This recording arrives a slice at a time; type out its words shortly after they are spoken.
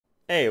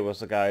Hey,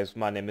 what's up guys,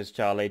 my name is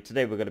Charlie.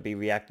 Today we're going to be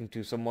reacting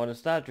to some more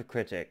nostalgia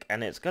critic,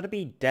 and it's going to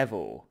be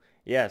Devil.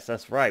 Yes,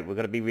 that's right, we're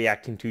going to be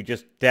reacting to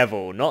just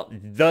Devil, not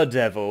the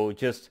Devil,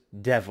 just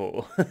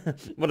Devil.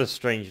 What a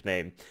strange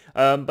name.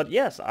 But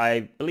yes,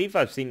 I believe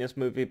I've seen this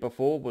movie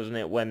before. Wasn't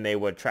it when they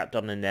were trapped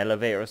on an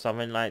elevator or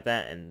something like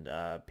that, and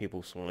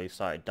people slowly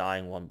started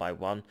dying one by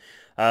one?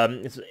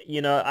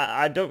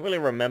 I don't really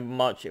remember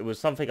much. It was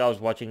something I was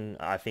watching,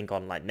 I think,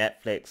 on like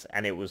Netflix,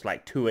 and it was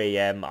like 2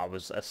 a.m. I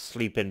was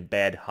asleep in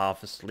bed,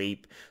 half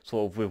asleep,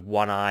 sort of with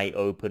one eye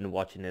open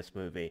watching this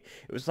movie.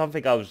 It was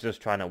something I was just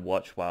trying to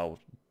watch while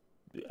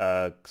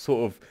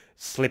sort of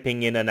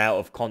slipping in and out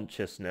of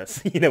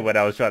consciousness, when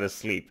I was trying to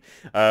sleep.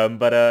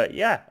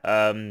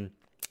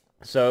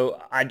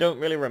 So I don't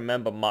really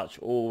remember much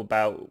all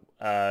about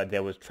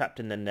there was trapped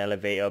in an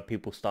elevator,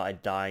 people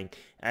started dying,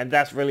 and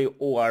that's really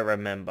all I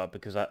remember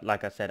because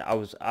like I said, I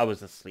was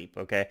asleep,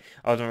 okay?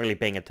 I wasn't really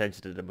paying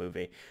attention to the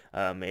movie.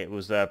 It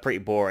was pretty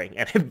boring,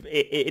 and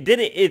it did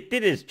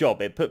its job.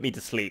 It put me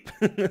to sleep.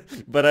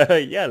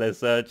 But yeah,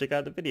 let's check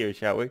out the video,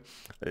 shall we?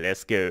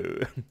 Let's go.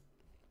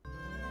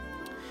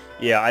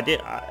 Yeah, I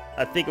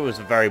think it was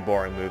a very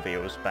boring movie.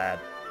 It was bad.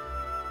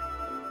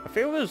 I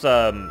think it was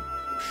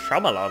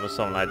Shyamalan or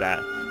something like that.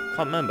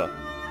 Can't remember.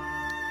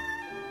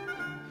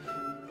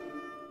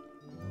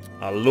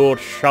 A Lord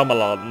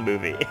Shyamalan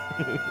movie.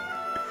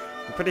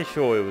 I'm pretty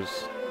sure it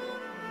was.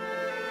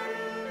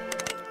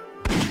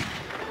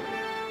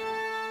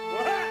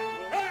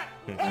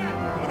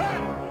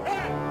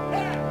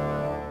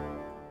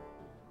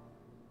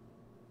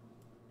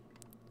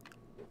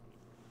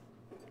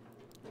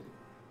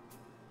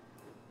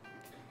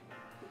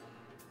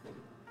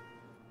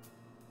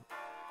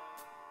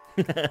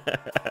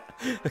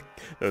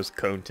 Those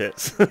cone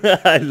tits.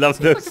 I love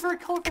those like a very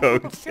colorful cone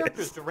group of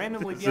characters tits. to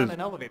randomly be on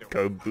an elevator.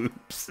 Cone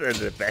boobs are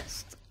the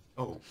best.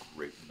 Oh,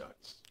 great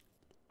nuts.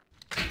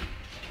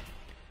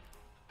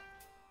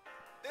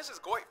 This is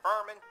Goit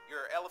Furman,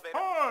 your elevator.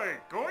 Hi,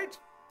 Goit.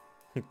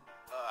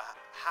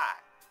 Hi.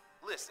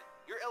 Listen,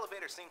 your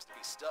elevator seems to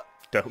be stuck.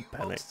 Don't you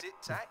panic. folks sit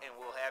tight and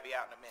we'll have you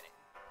out in a minute.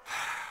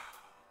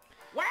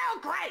 Well,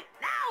 great!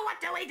 Now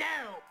what do we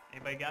do?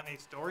 Anybody got any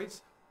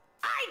stories?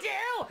 I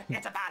do!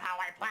 It's about how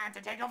I plan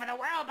to take over the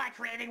world by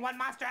creating one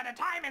monster at a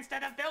time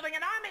instead of building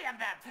an army of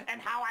them,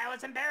 and how I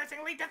was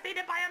embarrassingly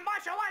defeated by a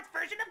martial arts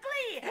version of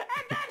Glee,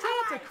 and then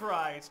how Santa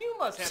Christ, you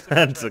must have some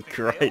Santa interesting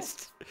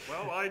Christ. tales.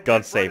 Well, I God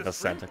did save write a us,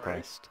 Santa screenplay.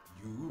 Christ.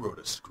 You wrote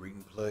a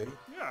screenplay?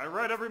 Yeah, I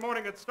write every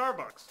morning at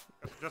Starbucks.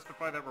 Have to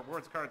justify that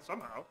rewards card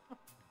somehow.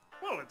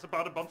 Well, it's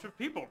about a bunch of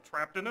people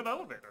trapped in an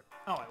elevator.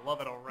 Oh, I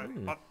love it already.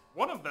 But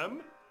one of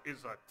them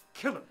is a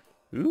killer.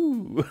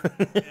 Ooh.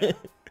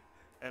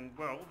 And,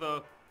 well,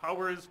 the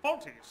power is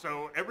faulty,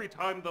 so every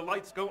time the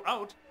lights go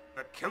out,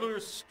 the killer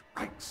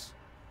strikes.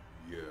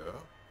 Yeah?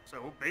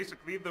 So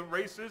basically the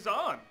race is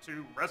on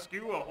to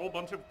rescue a whole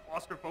bunch of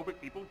claustrophobic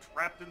people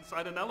trapped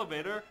inside an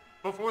elevator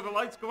before the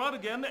lights go out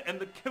again, and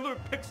the killer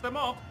picks them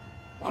off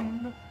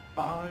one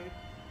by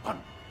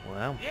one.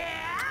 Wow.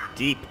 Yeah!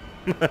 Deep.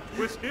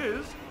 Twist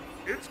is,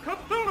 it's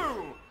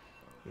Cthulhu!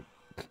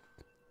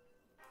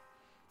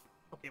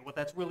 Okay, well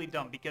that's really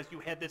dumb because you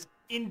had this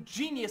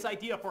ingenious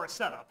idea for a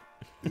setup.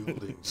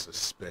 Building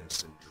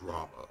suspense and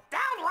drama.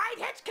 Downright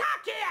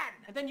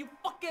Hitchcockian! And then you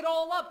fuck it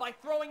all up by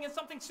throwing in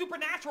something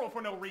supernatural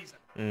for no reason.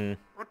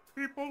 But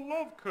people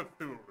love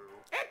Cthulhu.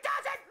 It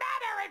doesn't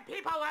matter if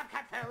people love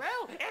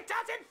Cthulhu! It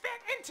doesn't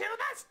fit into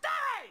the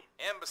story!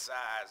 And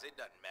besides, it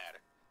doesn't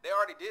matter. They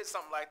already did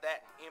something like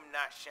that in M.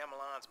 Night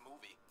Shyamalan's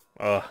movie.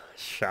 Oh,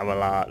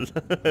 Shyamalan.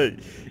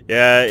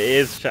 Yeah, it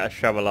is a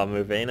Shyamalan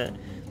movie, ain't it?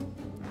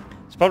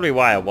 It's probably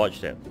why I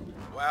watched it.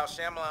 While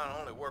Shyamalan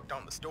only worked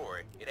on the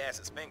story, it has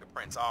his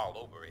fingerprints all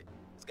over it.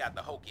 It's got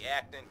the hokey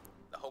acting,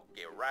 the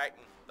hokey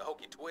writing, the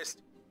hokey twist.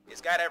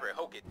 It's got every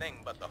hokey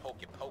thing but the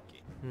hokey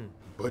pokey.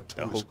 But to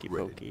The his hokey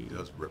credit, pokey. he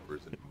does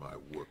represent my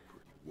work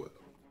pretty well.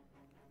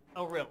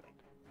 Oh, really?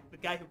 The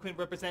guy who couldn't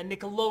represent a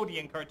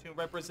Nickelodeon cartoon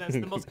represents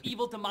the most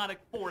evil demonic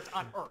force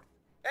on Earth.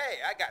 Hey,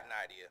 I got an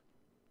idea.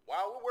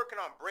 While we're working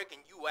on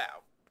breaking you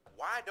out,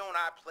 why don't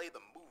I play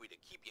the movie to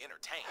keep you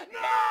entertained?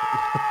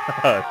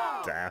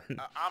 Oh, damn.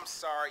 I'm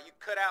sorry, you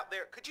cut out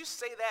there. Could you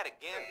say that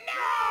again?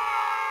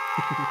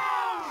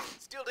 No!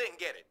 Still didn't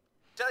get it.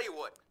 Tell you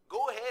what,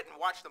 go ahead and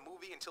watch the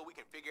movie until we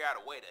can figure out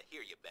a way to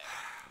hear you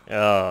better.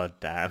 Oh,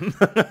 damn.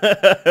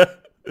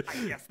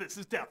 I guess this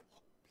is Devil.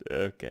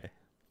 Okay.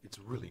 It's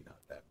really not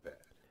that bad.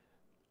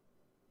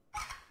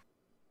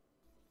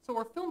 So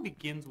our film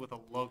begins with a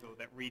logo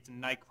that reads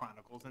Night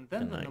Chronicles and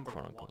then the Night number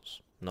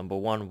Chronicles. Number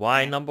one.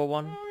 Why number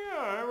one? Oh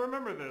yeah, I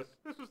remember this.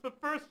 This was the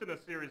first in a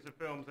series of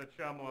films that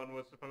Shyamalan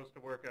was supposed to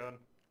work on.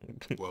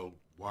 Well,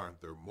 why aren't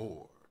there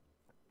more?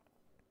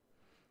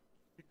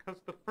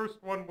 Because the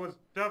first one was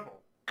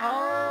Devil.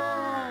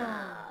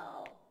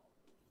 Oh!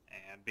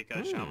 And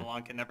because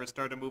Shyamalan can never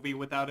start a movie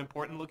without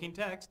important-looking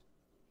text,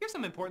 here's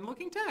some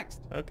important-looking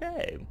text.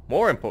 Okay.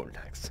 More important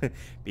text.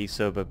 Be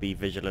sober, be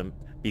vigilant,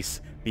 be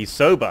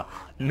sober.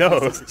 No.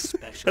 This is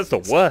especially That's the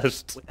insane.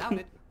 worst. Without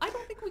it, I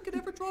don't think we could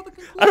ever draw the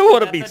conclusion I don't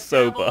want to that be the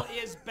sober. devil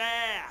is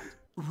bad.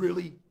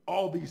 Really?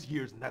 All these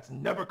years and that's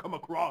never come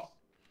across?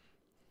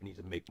 We need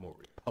to make more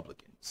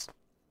Republicans.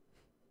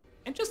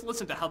 And just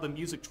listen to how the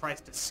music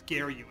tries to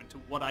scare you into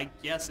what I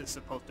guess is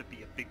supposed to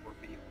be a big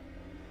reveal.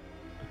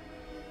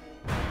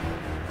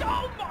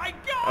 Oh my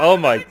god! Oh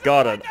my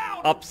god, an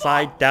down!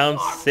 upside down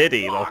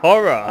city, the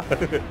horror!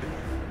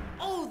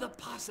 Oh, the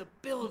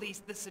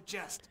possibilities this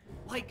suggests.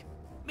 Like,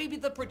 maybe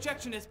the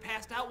projectionist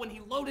passed out when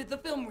he loaded the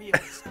film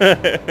reels.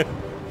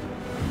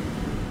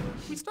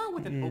 We start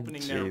with an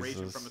opening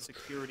narration Jesus. from a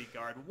security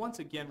guard, once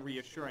again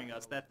reassuring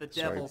us that the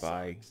Sorry, devil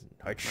bye.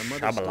 My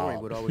mother's story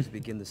would always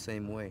begin the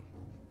same way,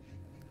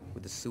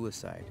 with the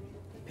suicide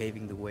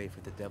paving the way for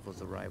the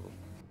devil's arrival,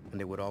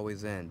 and it would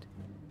always end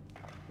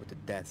with the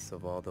deaths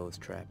of all those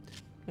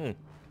trapped.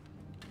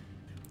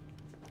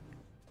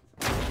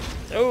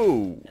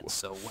 Oh! And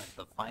so went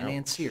the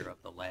financier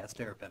of the last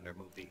Airbender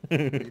movie.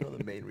 You know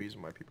the main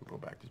reason why people go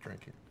back to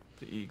drinking?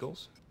 The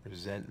Eagles?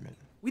 Resentment.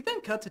 We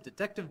then cut to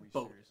Detective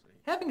Boat,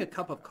 having a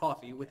cup of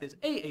coffee with his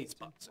AA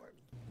sponsor.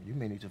 You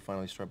may need to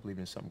finally start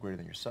believing in something greater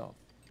than yourself.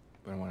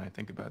 But when I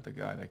think about the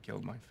guy that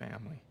killed my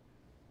family,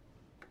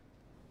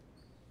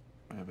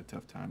 I have a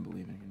tough time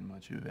believing in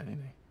much of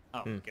anything.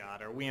 Oh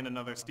god, are we in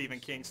another Stephen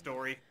King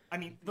story? I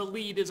mean, the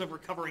lead is a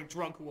recovering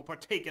drunk who will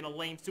partake in a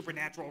lame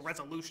supernatural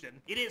resolution.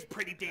 It is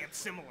pretty damn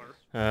similar.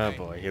 Oh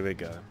boy, here we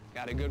go.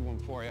 Got a good one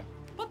for you.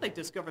 But they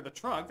discover the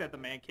truck that the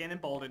man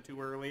cannonballed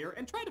into earlier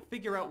and try to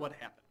figure out what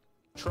happened.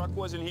 Truck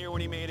wasn't here when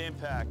he made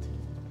impact.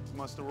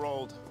 Must have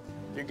rolled.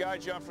 Your guy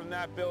jumped from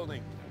that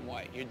building.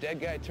 What, your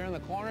dead guy turned the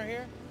corner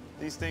here?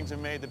 These things are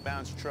made to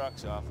bounce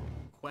trucks off them.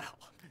 Well,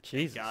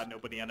 Jesus. God,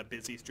 nobody on a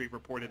busy street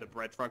reported a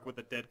bread truck with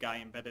a dead guy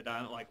embedded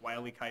on it like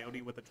Wile E.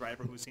 Coyote with a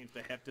driver who seems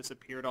to have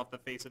disappeared off the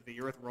face of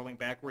the earth, rolling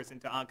backwards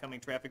into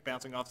oncoming traffic,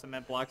 bouncing off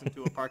cement blocks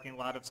into a parking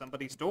lot of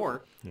somebody's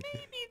store. Maybe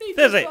they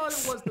just thought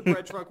it was the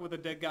bread truck with a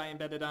dead guy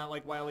embedded on it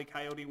like Wile E.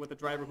 Coyote with a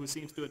driver who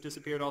seems to have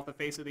disappeared off the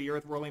face of the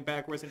earth, rolling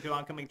backwards into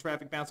oncoming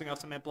traffic, bouncing off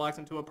cement blocks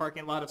into a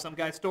parking lot of some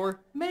guy's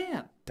store.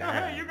 Man.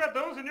 Hey, you got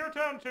those in your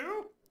town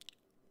too?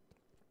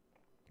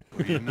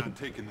 Well, you're not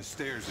taking the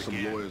stairs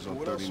again. Some lawyers on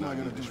 39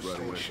 minutes right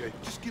away.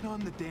 Just get on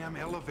the damn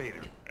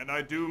elevator. And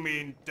I do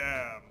mean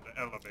damned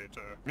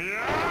elevator.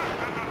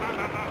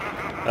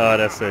 Oh,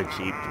 that's so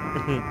cheap.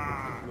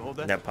 You hold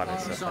that? That pun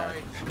is so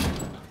bad.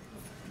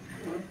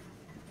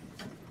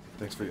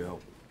 Thanks for your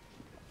help.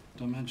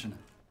 Don't mention it.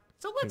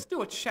 So let's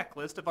do a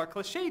checklist of our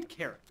cliched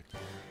characters.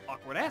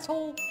 Awkward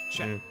asshole?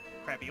 Check.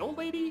 Crappy old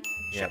lady?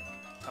 Check.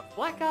 Tough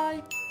black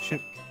guy? Check.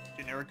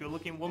 Generic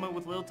good-looking woman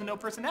with little to no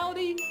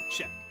personality?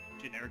 Check.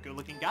 Generic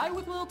good-looking guy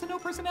with little to no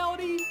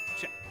personality?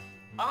 Check.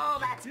 All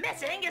that's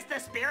missing is the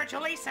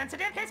spiritually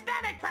sensitive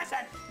Hispanic person.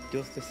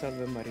 Dios te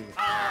salve Maria.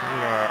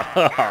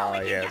 Oh, We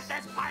can yes.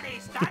 get this party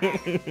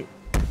started.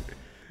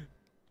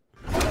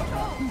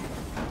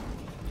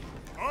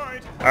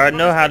 Alright. I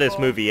know how this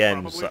movie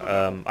ends.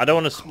 I don't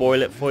want to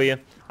spoil it for you.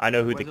 I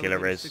know who the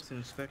killer is.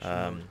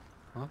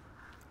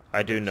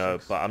 I do know,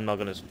 but I'm not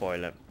going to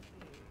spoil it.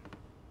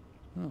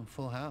 Oh,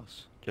 full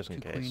house. Just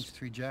in 2 case. queens,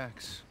 3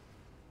 jacks.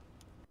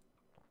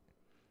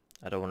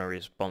 I don't want to be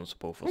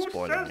responsible for Who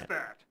spoiling says it.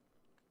 that?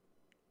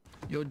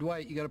 Yo,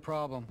 Dwight, you got a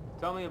problem.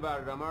 Tell me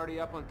about it. I'm already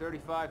up on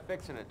 35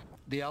 fixing it.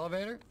 The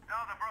elevator? No,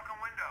 the broken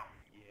window.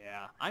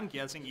 Yeah, I'm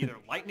guessing either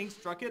lightning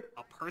struck it,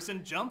 a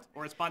person jumped,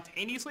 or it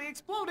spontaneously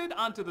exploded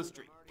onto the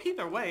street.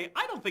 Either way,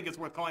 I don't think it's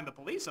worth calling the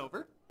police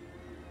over.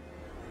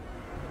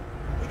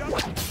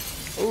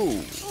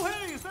 Ooh. Oh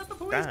hey, is that the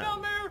police Damn.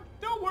 down there?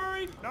 Don't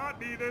worry. Not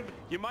needed.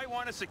 You might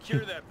want to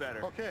secure that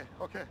better. Okay.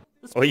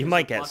 The Or you speakers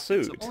might are get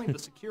busted, sued. So only the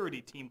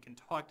security team can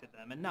talk to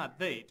them, and not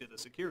they to the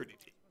security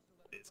team.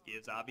 This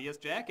gives obvious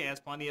jackass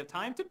plenty of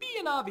time to be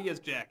an obvious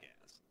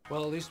jackass.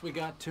 Well, at least we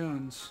got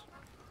tunes.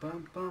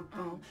 Bum, bum,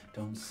 bum.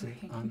 Don't sit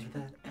under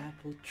that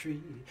apple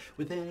tree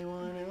with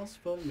anyone else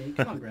but me.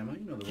 Come on, Grandma,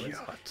 you know the words.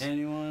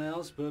 Anyone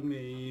else but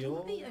me.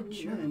 Don't be a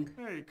jerk.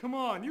 Hey, come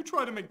on. You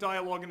try to make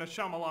dialogue in a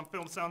Shyamalan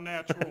film sound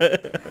natural.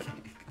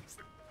 Just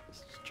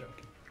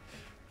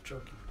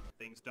joking.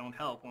 Things don't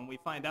help when we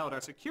find out our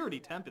security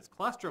temp is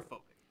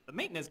claustrophobic. The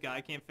maintenance guy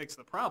can't fix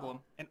the problem,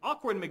 and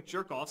awkward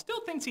McJerkoff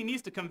still thinks he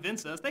needs to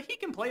convince us that he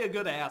can play a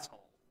good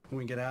asshole. When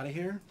we get out of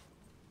here,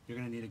 you're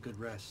gonna need a good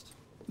rest.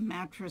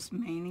 Mattress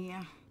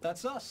mania.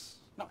 That's us.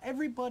 Now,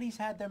 everybody's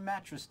had their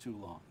mattress too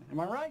long. Am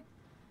I right?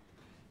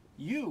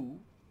 You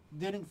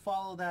didn't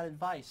follow that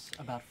advice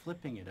about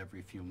flipping it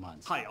every few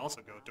months. I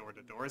also go door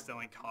to door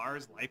selling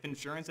cars, life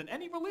insurance, and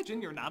any religion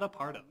you're not a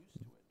part of.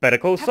 Better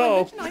Call Have I Saul.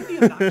 mentioned I'm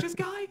the obnoxious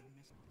guy?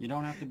 You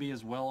don't have to be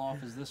as well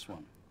off as this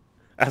one.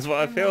 That's what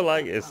I feel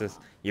like. It's just,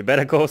 you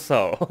better call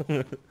Saul. In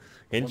What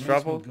makes me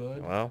trouble?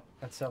 good Well,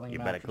 at selling you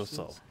better call mattresses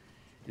Saul.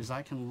 is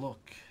I can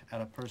look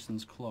at a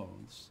person's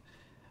clothes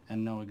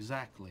and know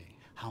exactly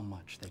how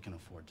much they can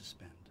afford to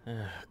spend.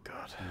 Oh,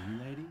 God. And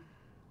you, lady,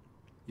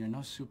 you're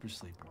no super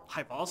sleeper.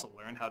 I've also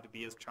learned how to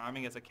be as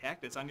charming as a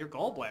cactus on your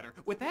gallbladder.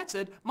 With that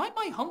said, might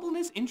my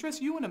humbleness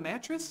interest you in a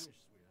mattress?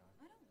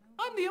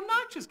 I'm the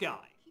obnoxious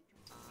guy.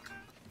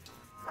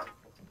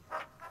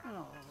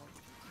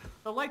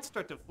 The lights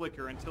start to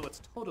flicker until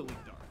it's totally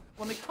dark.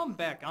 When they come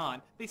back on,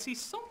 they see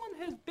someone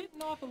has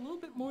bitten off a little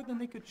bit more than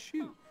they could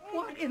chew.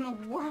 What in the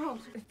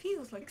world? It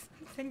feels like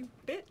something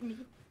bit me.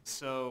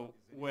 So,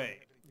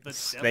 wait. The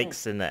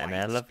Snakes in an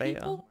bites elevator?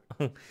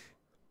 people?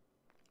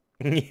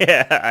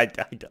 Yeah, I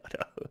don't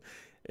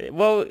know.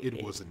 Well,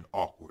 It was an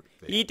awkward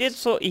thing. he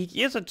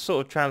is a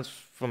sort of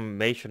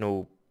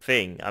transformational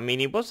thing. I mean,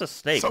 he was a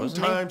snake, wasn't he?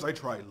 Sometimes I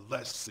try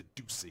less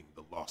seducing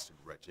the lost and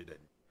wretched and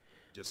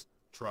just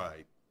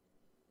try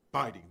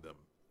biting them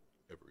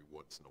every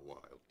once in a while.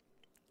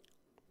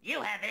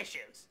 You have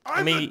issues.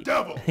 I mean, the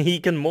devil! he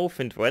can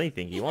morph into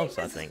anything he wants,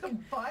 I This is think. a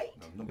bite?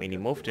 I mean, he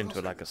morphed into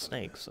like a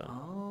snake, so...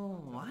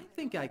 Oh, I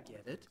think I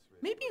get it.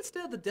 Maybe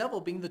instead of the devil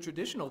being the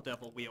traditional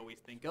devil we always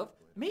think of,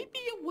 maybe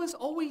it was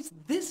always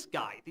this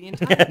guy the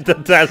entire time. The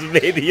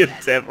Tasmanian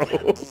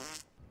devil.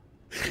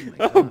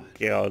 Oh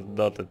god,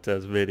 not the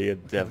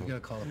Tasmanian We devil. gotta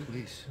call the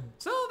police.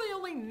 So they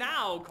only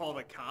now call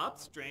the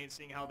cops, strange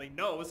seeing how they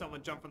know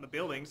someone jumped from the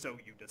building, so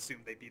you'd assume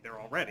they'd be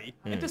there already,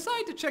 and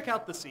decide to check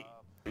out the scene.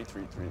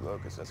 333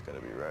 locus, that's gotta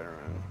be right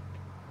around.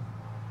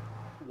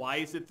 Why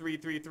is it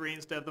 333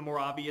 instead of the more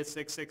obvious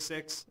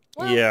 666?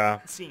 Well, Yeah.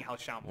 seeing how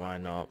Sean Why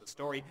not? the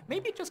story,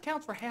 maybe it just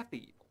counts for half the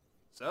evil.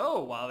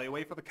 So, while they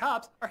wait for the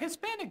cops, our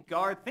Hispanic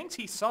guard thinks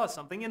he saw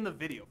something in the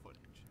video footage.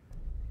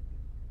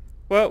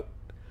 Well,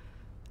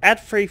 add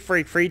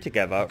 333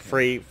 together,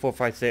 3, 4,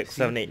 5, 6,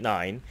 7, 8,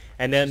 9,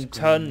 and then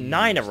turn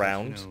 9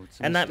 around,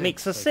 and that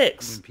makes a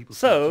 6.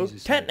 So,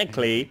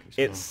 technically,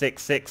 it's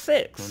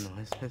 666.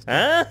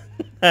 Huh?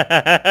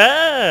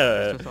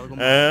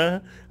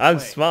 I'm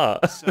Wait,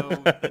 smart. So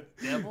the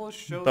devil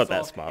shows Not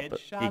that off smart, but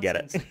you headshots get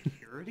and it.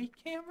 security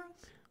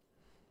cameras?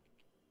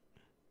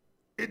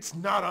 It's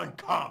not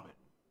uncommon.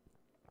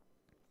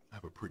 I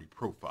have a pretty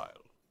profile.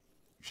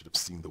 You should have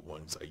seen the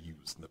ones I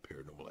used in the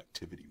Paranormal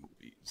Activity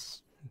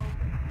movies.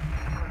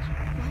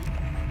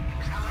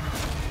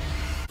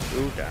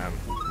 Ooh, damn.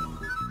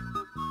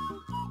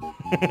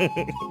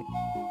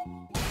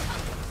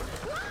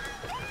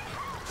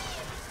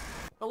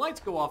 The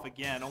lights go off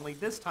again, only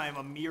this time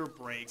a mirror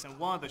breaks and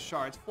one of the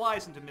shards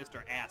flies into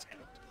Mr. Asshead.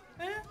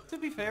 To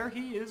be fair,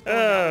 he is going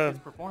out with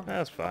his performance.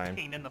 That's A fine.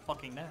 pain in the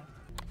fucking neck.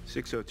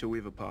 602, we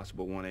have a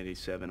possible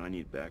 187. I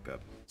need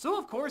backup. So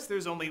of course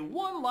there's only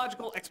one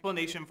logical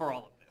explanation for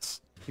all of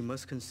this. You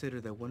must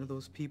consider that one of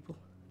those people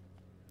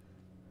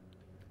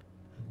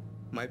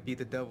might be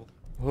the devil.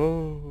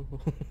 Oh.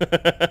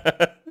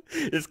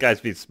 This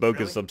guy's been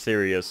smoking Really? some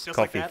serious Just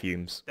like coffee that?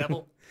 fumes.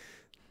 Devil,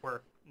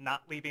 we're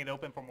not leaving it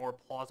open for more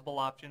plausible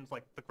options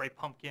like the Great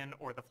Pumpkin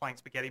or the Flying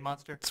Spaghetti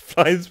Monster. It's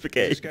flying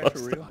spaghetti. This guy for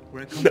monster. real?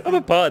 Where'd it come I'm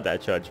a part of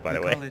that church, by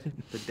the We call way.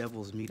 it the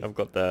devil's meeting. I've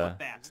got the... But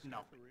that's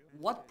nothing.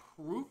 What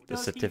proof The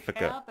does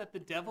certificate. he have that the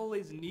devil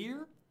is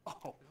near?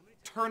 Oh,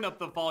 turn up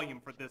the volume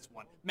for this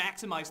one.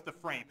 Maximize the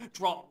frame.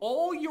 Draw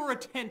all your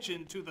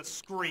attention to the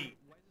screen.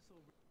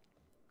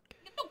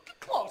 No, get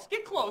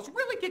close,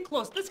 really get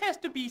close. This has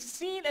to be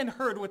seen and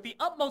heard with the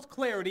utmost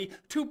clarity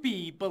to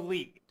be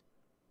believed.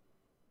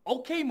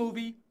 Okay,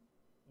 movie,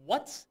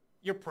 what's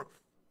your proof?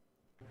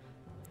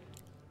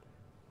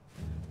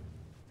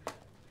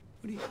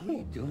 What are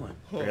you doing?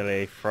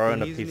 Really?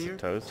 Throwing a Knees piece in the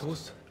of air,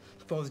 toast?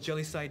 Falls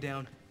jelly side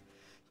down.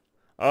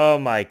 Oh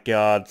my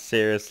god,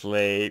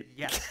 seriously?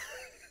 Yes.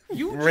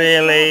 You just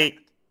Really?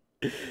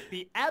 saw it.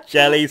 The absolute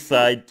Jelly proof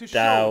side to show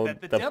down,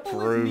 that the the devil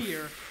proof. is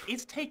near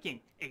is taking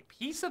a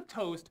piece of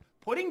toast,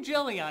 putting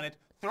jelly on it,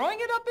 throwing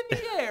it up in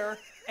the air,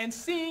 and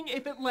seeing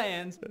if it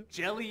lands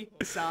jelly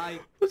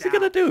side What's down. he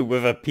gonna do?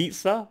 With a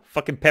pizza?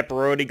 Fucking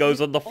pepperoni goes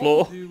on the All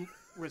floor? due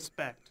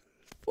respect.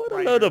 What a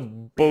writers, load of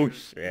creators,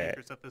 bullshit.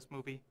 makers of this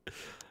movie.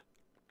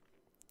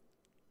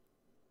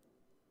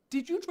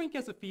 Did you drink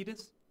as a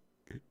fetus?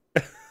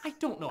 I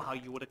don't know how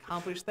you would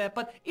accomplish that,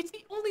 but it's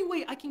the only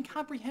way I can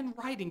comprehend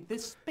writing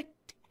this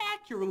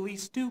spectacularly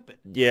stupid.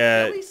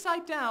 Yeah. Jelly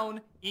side down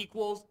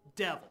equals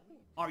devil.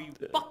 Are you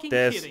fucking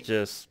That's kidding?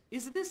 just...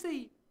 Is this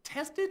a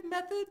tested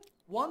method?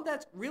 One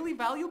that's really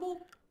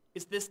valuable?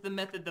 Is this the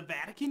method the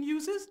Vatican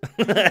uses?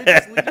 Do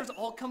religious leaders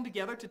all come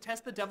together to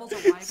test the devil's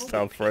arrival? with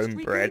Stop throwing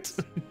pastry bread. goods?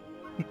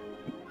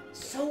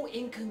 So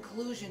in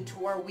conclusion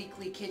to our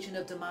weekly Kitchen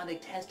of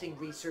Demonic testing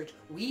research,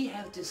 we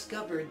have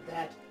discovered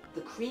that the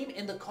cream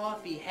in the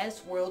coffee has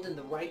swirled in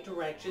the right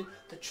direction,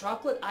 the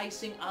chocolate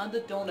icing on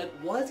the donut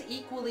was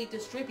equally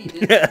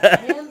distributed,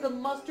 and the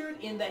mustard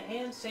in the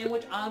ham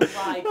sandwich on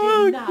fry did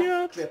Oh, not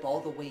God. drip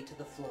all the way to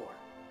the floor.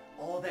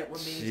 All that remains,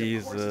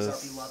 of course, is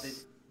Jesus. our beloved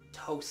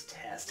toast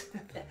test.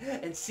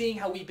 And seeing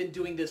how we've been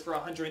doing this for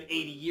 180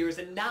 years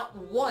and not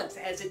once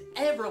has it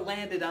ever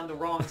landed on the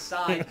wrong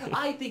side,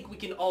 I think we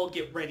can all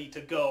get ready to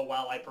go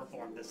while I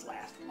perform this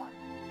last one.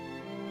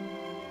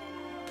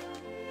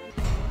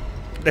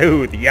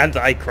 No, the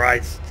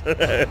Antichrist.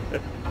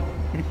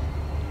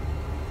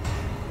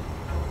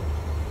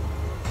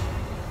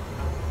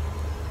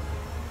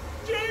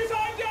 Jesus,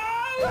 I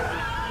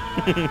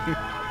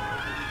go!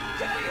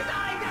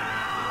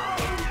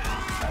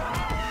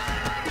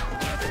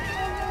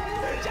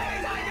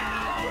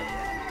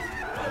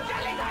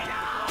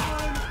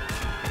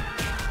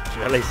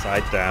 Jelly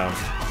side down.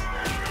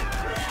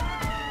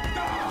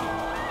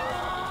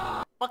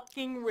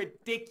 fucking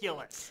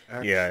ridiculous. Yeah,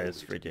 Actually,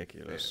 it's to be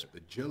ridiculous. fair, the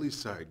jelly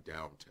side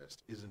down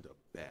test isn't a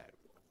bad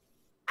one.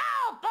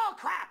 Oh,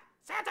 bullcrap!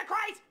 Santa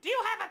Christ, do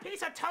you have a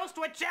piece of toast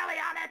with jelly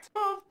on it?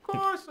 Of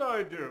course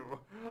I do.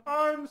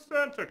 I'm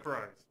Santa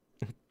Christ.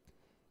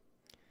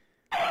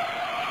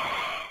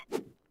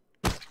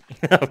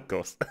 Of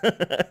course.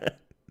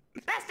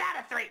 Best out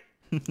of 3.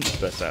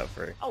 Best out of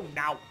 3. Oh,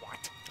 now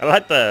what? I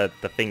like the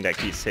thing that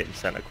keeps hitting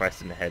Santa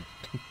Christ in the head.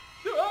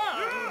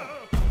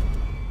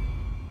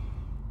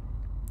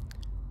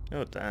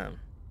 Oh, damn.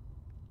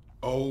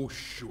 Oh,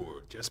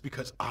 sure. Just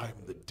because I'm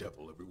the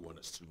devil, everyone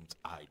assumes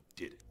I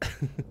did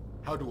it.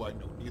 How do I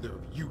know neither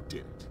of you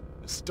did it?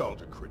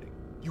 Nostalgia Critic.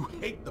 You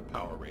hate the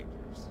Power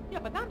Rangers. Yeah,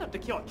 but not enough to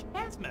kill a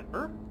cast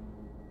member.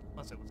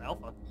 Unless it was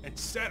Alpha. And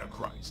Santa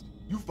Christ.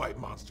 You fight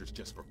monsters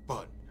just for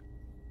fun.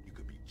 You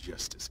could be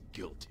just as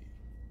guilty.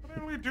 Why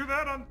don't we do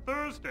that on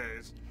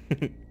Thursdays?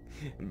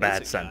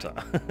 Bad Santa.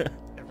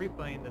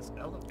 Everybody in this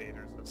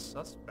elevator is a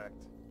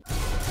suspect.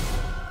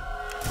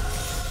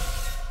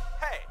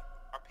 Hey,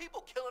 are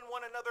people killing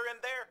one another in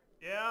there?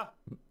 Yeah.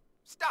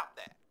 Stop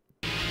that.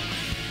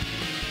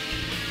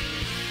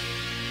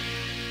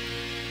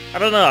 I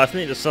don't know, I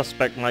think the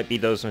suspect might be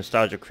those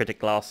Nostalgia Critic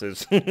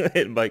glasses.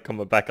 It might come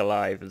back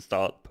alive and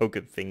start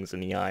poking things in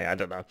the eye, I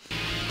don't know.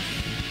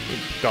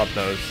 God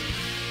knows.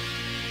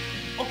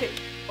 Okay.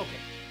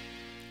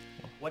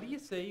 What do you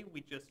say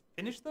we just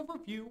finish the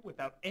review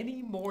without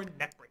any more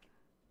neck breaking?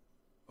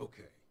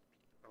 Okay.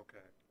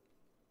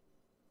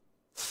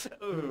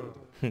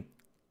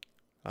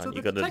 And So you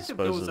the gotta detective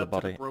dispose goes of the up to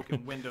body. the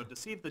broken window to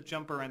see if the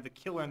jumper and the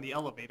killer in the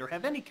elevator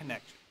have any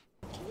connection.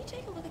 Can you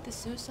take a look at the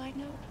suicide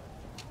note?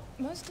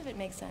 Most of it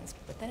makes sense,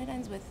 but then it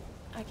ends with,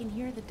 I can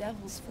hear the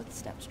devil's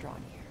footsteps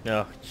drawn here.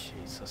 Oh,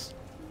 Jesus.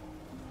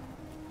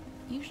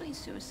 Usually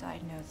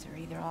suicide notes are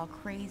either all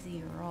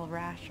crazy or all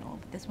rational,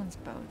 but this one's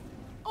both.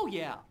 Oh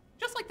yeah,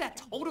 just like that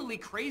totally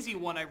crazy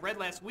one I read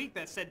last week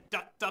that said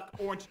duck, duck,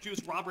 orange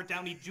juice, Robert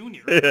Downey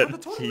Jr. Or the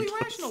totally Jesus.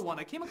 rational one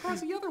I came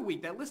across the other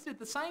week that listed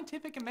the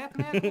scientific and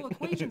mathematical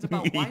equations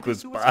about why the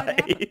Equals suicide by.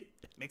 happened.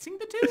 Mixing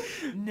the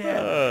two? Never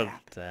Oh,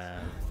 happened.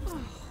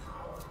 damn.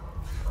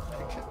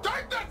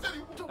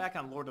 Back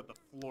on Lord of the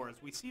Floors,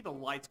 we see the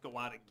lights go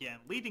out again,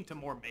 leading to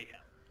more mayhem.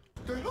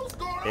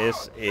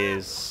 This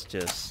is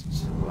just...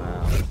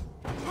 wow.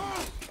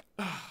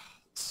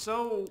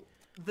 So,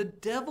 the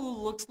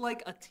devil looks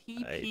like a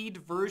TP'd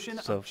version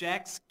of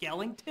Jack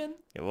Skellington?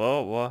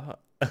 What?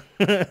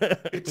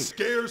 It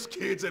scares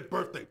kids at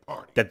birthday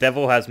parties. The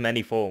devil has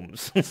many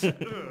forms.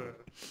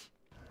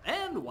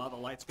 And while the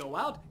lights go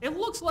out, it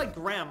looks like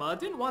Grandma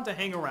didn't want to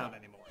hang around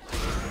anymore.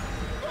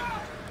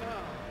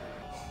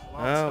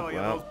 I'll Oh, tell you,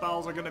 well. those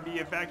bowels are going to be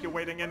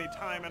evacuating any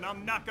time, and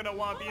I'm not going to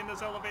want to be in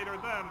this elevator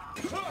then.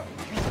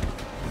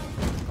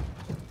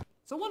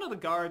 So one of the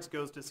guards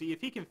goes to see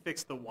if he can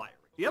fix the wiring.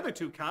 The other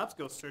 2 cops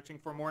go searching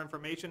for more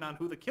information on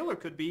who the killer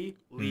could be,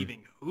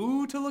 leaving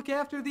who to look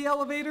after the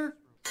elevator?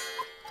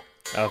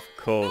 Of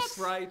course. That's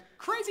right,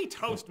 Crazy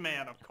Toast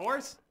Man, of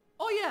course.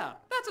 Oh yeah,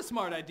 that's a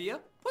smart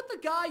idea. Put the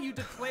guy you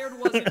declared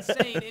was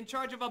insane in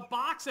charge of a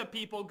box of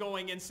people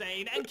going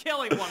insane and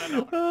killing one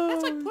another.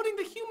 That's like putting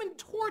the Human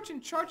Torch in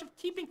charge of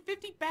keeping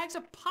 50 bags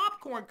of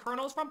popcorn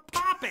kernels from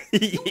popping.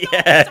 You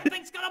know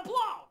something's gonna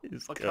blow!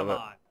 But come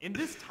on, in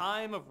this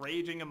time of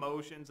raging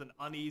emotions and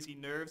uneasy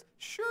nerves,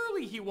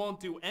 surely he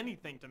won't do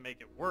anything to make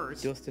it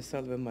worse. Dios te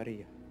salve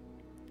María,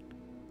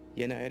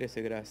 llena eres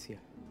de gracia,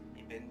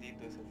 y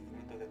bendito es el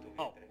fruto de tu vientre.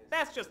 Oh,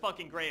 that's just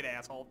fucking great,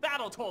 asshole.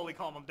 That'll totally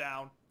calm him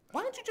down.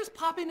 Why don't you just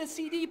pop in a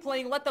CD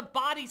playing Let the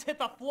Bodies Hit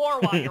the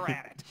Floor while you're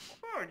at it?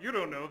 Oh, you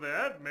don't know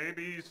that.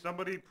 Maybe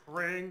somebody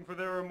praying for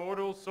their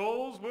immortal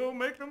souls will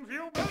make them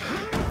feel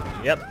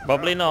better. Yep,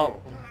 probably not.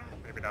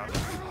 Maybe not.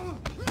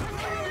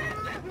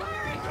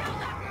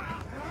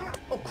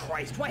 Oh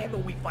Christ, why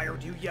haven't we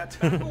fired you yet?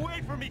 Back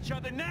away from each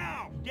other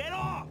now! Get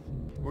off!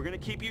 We're gonna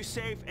keep you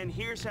safe, and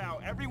here's how.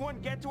 Everyone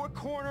get to a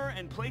corner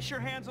and place your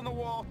hands on the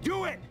wall.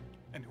 Do it!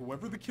 And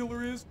whoever the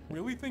killer is,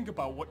 really think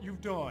about what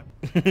you've done.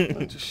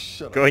 Just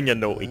shut Go up. in your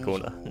naughty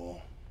corner.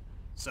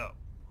 So,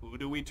 who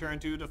do we turn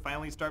to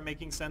finally start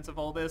making sense of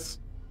all this?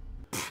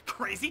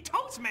 Crazy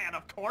Toast Man,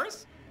 of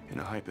course! In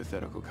a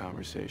hypothetical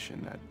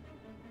conversation that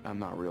I'm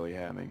not really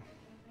having.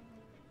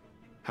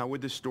 How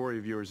would this story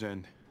of yours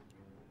end?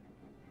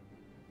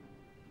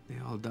 They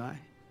all die.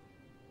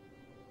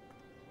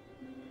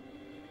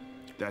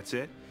 That's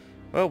it?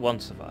 Well,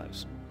 one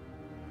survives.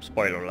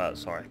 Spoiler alert,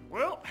 sorry.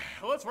 Well,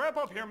 let's wrap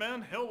up here,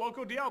 man. El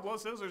Loco Diablo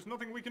says there's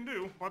nothing we can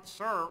do. But,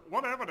 sir,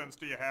 what evidence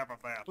do you have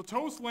of that? The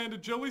toast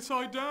landed jelly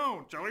side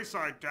down. Jelly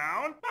side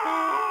down?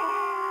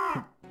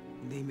 Ah!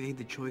 They made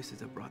the choices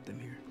that brought them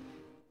here.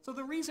 So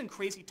the reason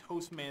Crazy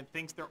Toast Man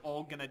thinks they're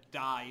all gonna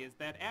die is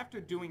that after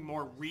doing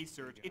more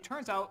research, it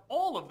turns out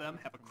all of them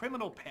have a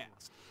criminal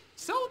past.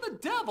 So the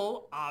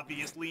devil,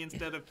 obviously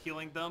instead of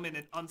killing them in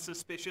an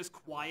unsuspicious,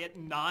 quiet,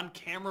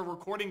 non-camera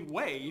recording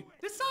way,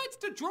 decides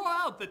to draw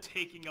out the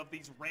taking of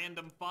these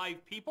random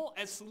 5 people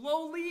as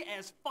slowly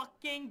as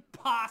fucking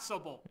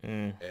possible.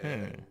 And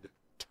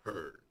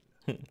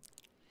turn.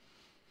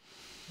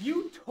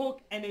 You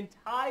took an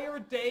entire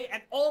day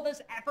and all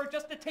this effort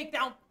just to take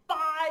down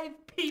 5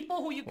 people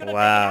who you could have taken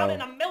out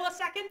in a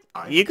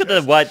millisecond? You could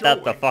have wiped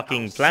out the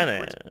fucking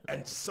planet.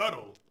 And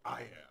subtle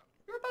I am.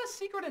 You're about as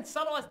secret and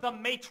subtle as the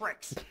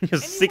Matrix. Your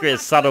secret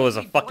is subtle as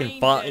a fucking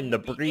fart in the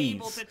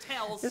breeze.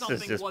 This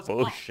is just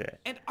bullshit.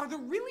 And are there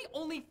really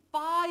only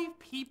 5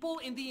 people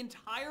in the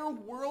entire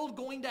world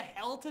going to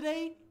hell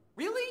today?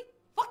 Really?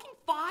 Fucking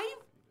 5?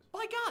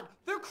 My God,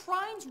 their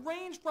crimes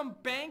range from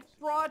bank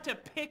fraud to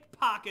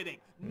pickpocketing.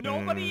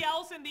 Nobody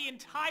else in the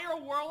entire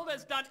world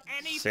has done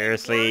anything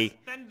Seriously,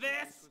 worse than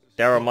this.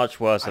 there are much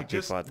worse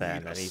people out there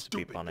that needs to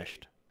be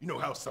punished. You know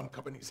how some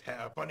companies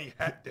have funny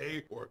hat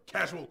day or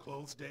casual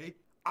clothes day?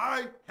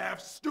 I have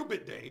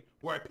stupid day,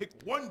 where I pick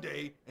one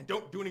day and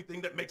don't do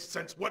anything that makes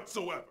sense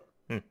whatsoever.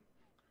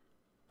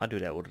 I do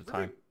that all the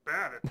time.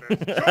 Bad at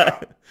this. Shut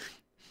up!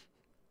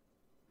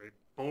 Made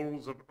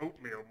bowls of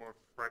oatmeal more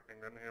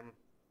frightening than him.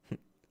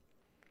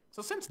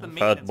 So since the I've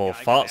maintenance heard more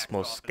guy got farts axed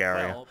more off as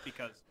scarier. well,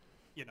 because,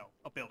 you know,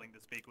 a building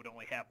this big would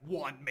only have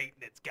one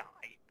maintenance guy,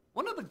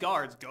 one of the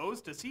guards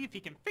goes to see if he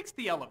can fix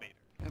the elevator.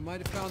 I might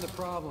have found the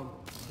problem.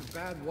 The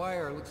bad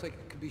wire looks like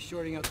it could be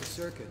shorting out the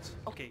circuits.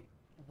 Okay,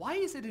 why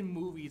is it in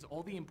movies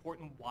all the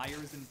important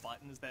wires and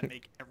buttons that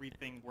make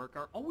everything work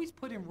are always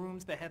put in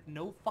rooms that have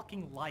no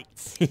fucking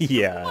lights?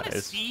 Yeah, You want to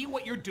it's- see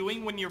what you're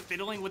doing when you're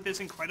fiddling with this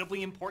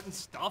incredibly important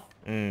stuff?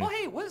 Mm. Oh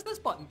hey, what does this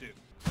button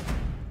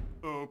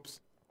do? Oops.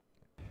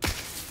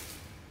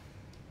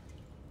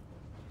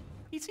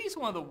 He sees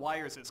one of the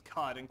wires is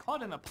cut and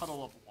caught in a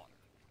puddle of water.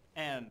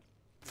 And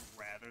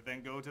rather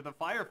than go to the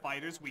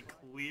firefighters we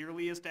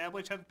clearly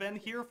established have been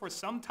here for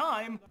some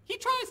time, he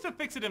tries to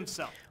fix it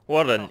himself.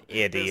 What an This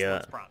idiot.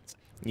 looks promising.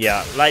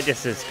 Yeah, like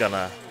this is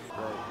gonna...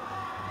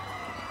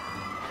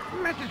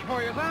 Message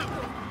for you, sir.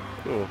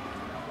 Cool.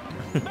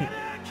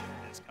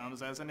 This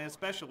comes as an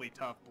especially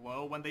tough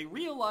blow when they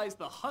realize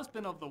the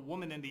husband of the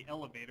woman in the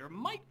elevator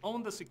might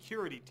own the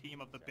security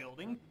team of the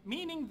building,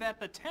 meaning that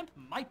the temp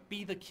might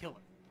be the killer.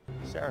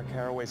 Sarah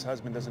Caraway's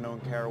husband doesn't own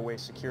Caraway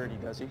Security,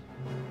 does he?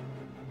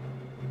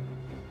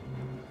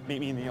 Meet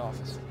me in the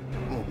office.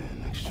 Oh,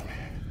 man, next to me.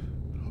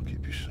 I'll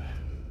keep you safe.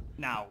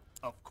 Now,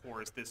 of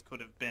course, this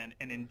could have been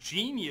an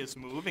ingenious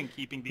move in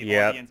keeping the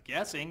Yep. audience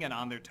guessing and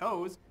on their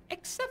toes,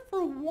 except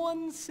for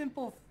one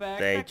simple fact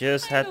They that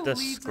just had kinda to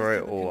leads us screw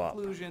to it the all up.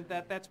 conclusion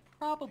that that's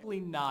probably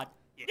not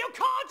it. You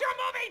called your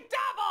movie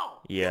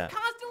Devil! Yeah. You're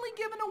constantly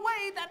giving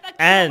away that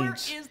the And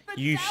killer is the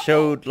you devil.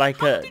 showed like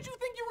How a did you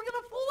think you were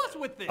gonna fool us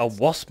with this? a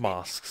wasp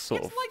mask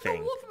sort It's of like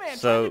thing. the Wolfman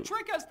So trying to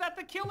trick us that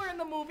the killer in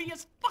the movie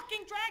is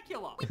fucking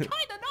Dracula. We kinda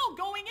know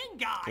going in,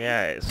 guys.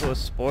 yeah, it sort of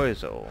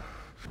spoils it all.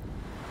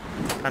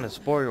 Kind of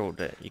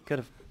spoiled it. You could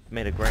have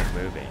made a great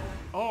movie.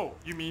 Oh,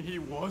 you mean he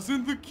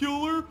wasn't the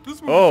killer?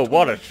 This Oh,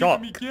 what a totally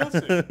shock! keeping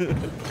me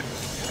guessing.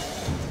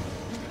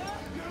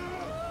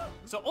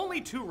 So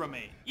only 2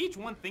 remain, each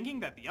one thinking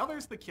that the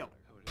other's the killer.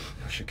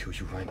 I should kill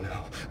you right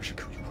now. I should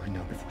kill you right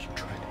now before you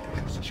try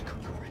anything else. I should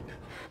kill you right now.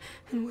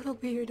 And what'll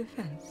be your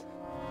defense?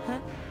 Huh?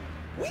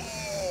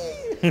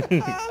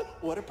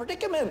 What a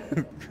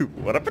predicament!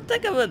 What a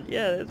predicament!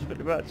 Yeah, that's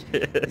pretty much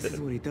it. This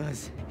is what he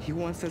does. He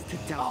wants us to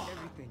doubt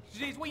everything.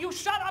 Jeez, will you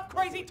shut up,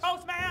 crazy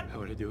toast man? How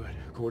would I do it?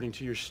 According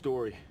to your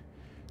story,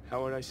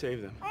 how would I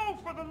save them? Oh,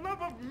 for the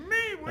love of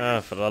me, will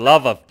you For the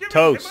love of give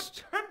toast.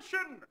 him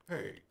attention?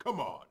 Hey, come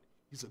on.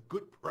 He's a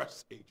good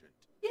press agent.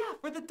 Yeah,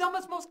 for the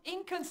dumbest, most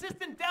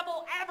inconsistent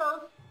devil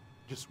ever.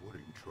 Just what are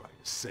you trying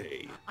to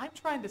say? I'm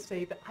trying to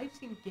say that I've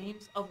seen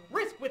games of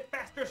Risk with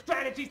faster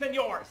strategies than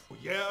yours. Oh,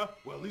 yeah?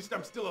 Well, at least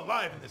I'm still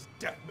alive in this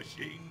death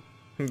machine.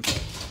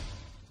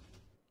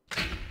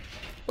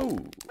 Ooh.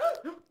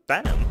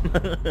 Bam.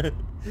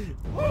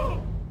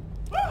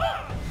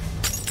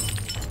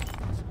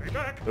 Stay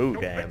back. Ooh,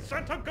 Your damn. pet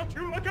Santa got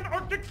you like an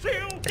Arctic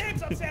seal.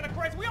 Games of Santa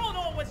Christ, we all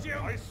know it was you.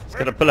 He's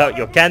gonna pull out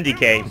your candy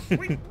cane.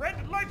 Sweet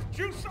red life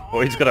juice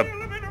Or he's gonna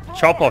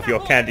chop off your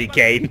candy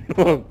cane.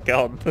 Oh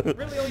god.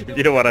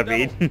 You know what I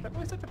mean. Is that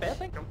really such a bad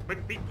thing? Don't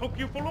make me poke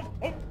you full of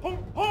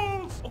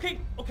holes. Okay.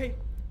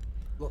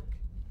 Look,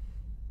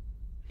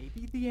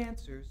 maybe the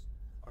answers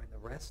are in the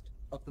rest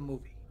of the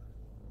movie.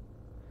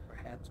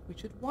 Perhaps we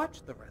should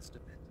watch the rest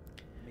of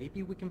it.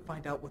 Maybe we can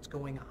find out what's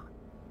going on.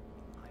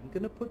 I'm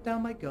gonna put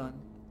down my gun,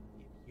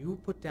 if you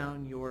put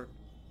down your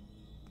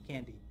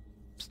candy.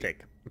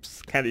 Stick.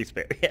 Candy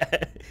spit,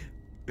 yeah.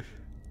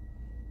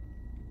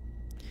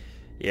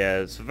 Yeah,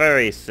 it's a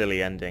very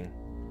silly ending.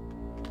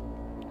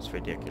 It's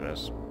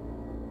ridiculous.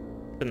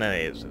 But then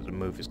it is. The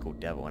movie's called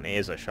Devil, and it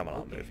is a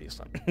Shyamalan movie,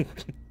 so...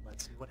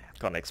 Let's see what happens.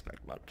 Can't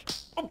expect much.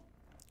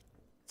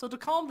 So to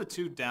calm the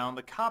two down,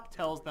 the cop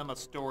tells them a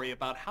story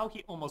about how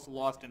he almost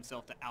lost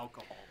himself to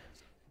alcoholism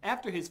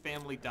after his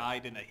family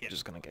died in a hit.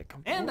 Just gonna get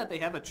comfortable. And that they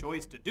have a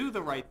choice to do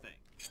the right thing.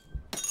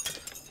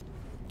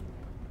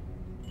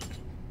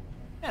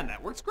 And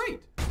that works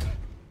great.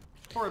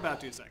 For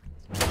about 2 seconds.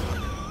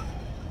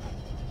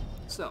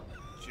 So,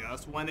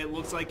 just when it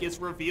looks like it's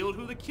revealed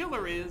who the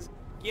killer is,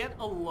 get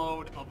a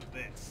load of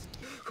this.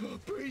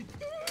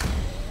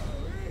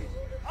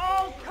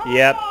 Oh, come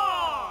Yep.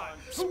 on!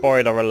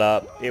 Spoiler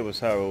alert, it was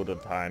her all the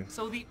time.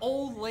 So the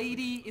old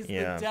lady is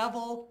Yeah. the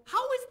devil?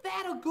 How is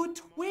that a good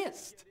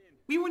twist?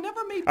 We were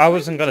never made I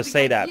wasn't privy gonna to the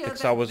say that idea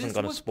because I wasn't this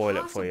gonna was spoil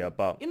it for you,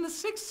 possible. but In The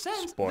Sixth Sense,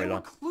 there spoiler.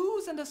 were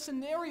clues and a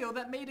scenario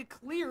that made it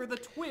clear the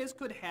twist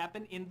could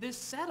happen in this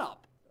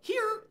setup.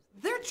 Here,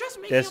 they're just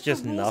making There's up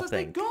just the rules as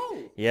they nothing.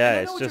 go. Yeah, and I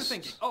know it's what just- you're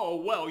thinking. Oh,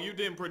 well, you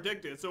didn't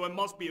predict it, so it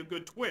must be a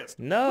good twist.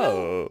 No.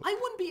 Well, I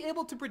wouldn't be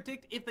able to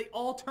predict if they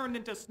all turned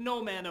into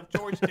snowmen of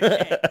George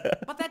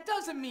Takei. But that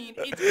doesn't mean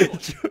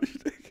it's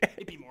good.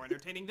 It'd be more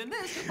entertaining than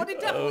this, but it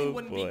definitely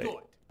wouldn't be boy.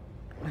 good.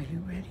 Are you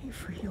ready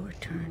for your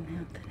turn,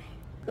 Anthony?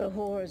 The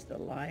whores, the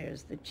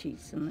liars, the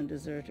cheats, and the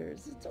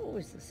deserters. It's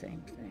always the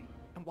same thing.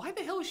 And why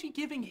the hell is she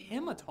giving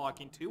him a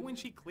talking to when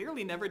she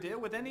clearly never did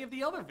with any of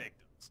the other victims?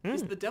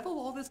 Is the devil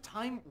all this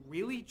time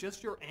really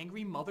just your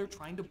angry mother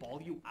trying to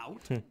bawl you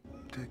out?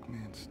 Take me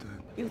instead.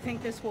 You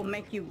think this will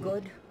make you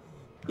good?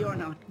 You're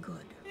not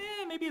good.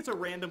 Maybe it's a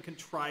random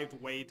contrived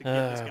way to give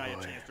this guy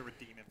boy. a chance to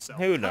redeem himself.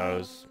 Who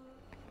knows?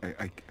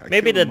 I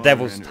Maybe killed the mother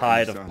devil's and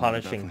tired son of in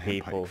punishing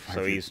Bethlehem people, Pike so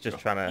 5 he's years just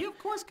ago. trying He to, of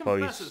course well,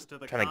 confesses he's to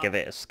the trying to give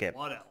cops. it a skip.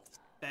 What else?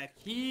 That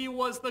he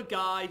was the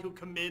guy who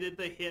committed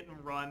the hit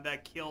and run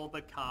that killed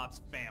the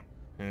cop's family.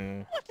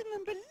 What an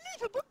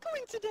unbelievable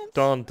coincidence!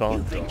 Dun dun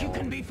You think dun. you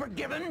can be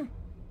forgiven?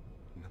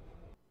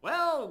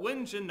 Well,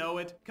 wouldn't you know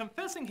it,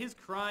 confessing his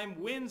crime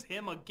wins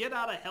him a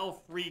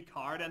get-out-of-hell-free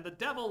card and the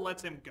devil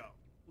lets him go,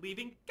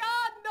 leaving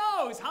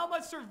God knows how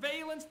much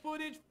surveillance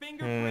footage,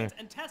 fingerprints,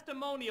 and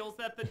testimonials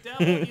that the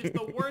devil is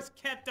the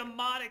worst-kept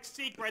demonic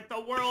secret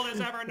the world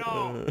has ever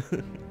known.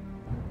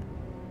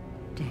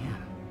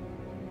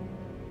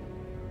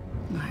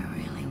 I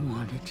really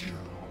wanted you.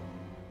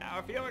 Now,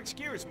 if you'll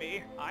excuse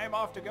me, I am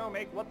off to go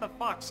make What the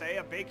Fuck Say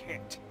a big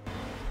hit.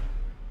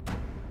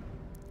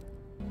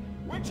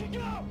 Where'd she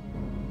go?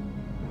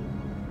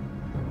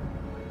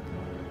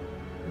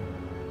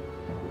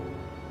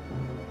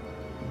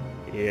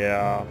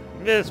 Yeah,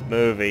 this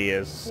movie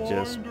is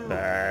just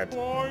bad.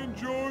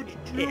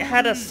 It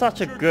had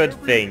such a good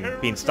thing,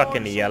 being stuck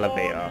in the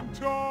elevator.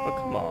 But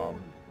come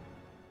on.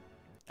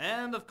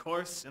 And of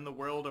course, in the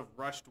world of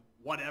rushed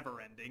whatever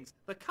endings,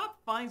 the cop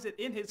finds it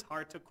in his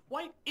heart to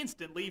quite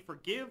instantly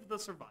forgive the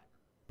survivor.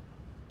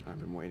 I've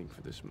been waiting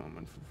for this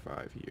moment for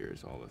 5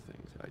 years, all the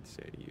things I'd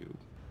say to you.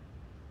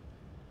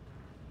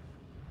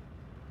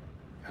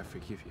 I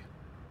forgive you.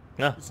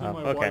 No, You see, my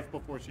okay. wife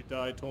before she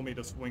died told me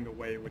to swing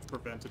away, which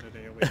prevented an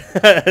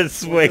alien.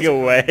 Swing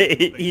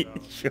away.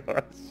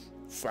 Sure.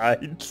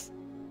 Signs.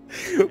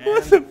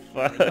 What the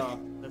fuck?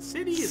 The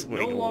city is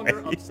Swing no longer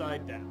away.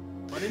 upside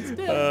down, but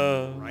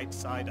instead right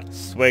side up.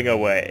 Swing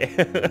away.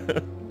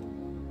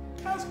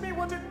 Ask me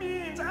what it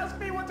means. Ask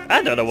me what it means.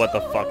 I don't know what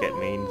the fuck it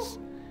means.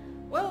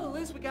 Well, at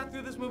least we got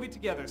through this movie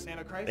together,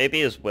 Santa Christ.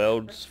 Maybe his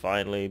world's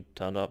finally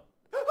turned up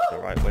the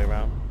right way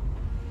around.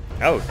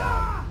 Oh,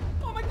 damn.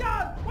 Oh my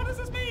God! What does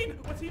this mean?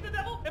 Was he the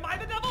devil? Am I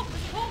the devil? Is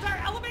the whole entire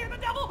elevator the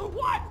devil?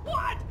 What?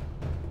 What?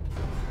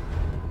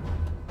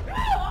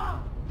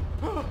 Ah!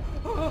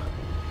 Oh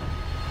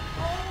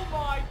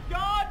my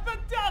God! The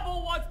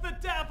devil was the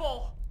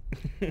devil!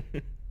 You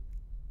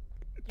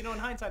know, in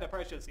hindsight, I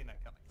probably should have seen that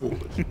coming.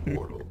 Foolish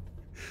mortal.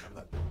 I'm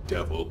not the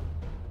devil.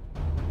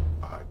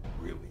 I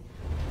really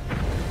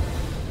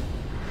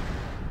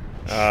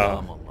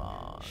Oh.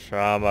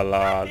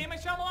 Shyamalan. Damn it,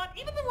 Shyamalan!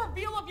 Even the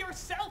reveal of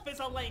yourself is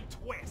a lame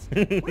twist.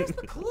 Where's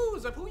the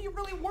clues of who you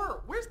really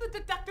were? Where's the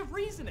deductive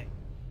reasoning?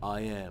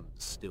 I am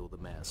still the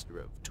master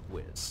of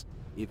twists.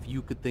 If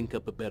you could think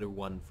up a better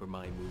one for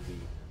my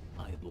movie,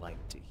 I'd like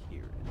to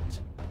hear it.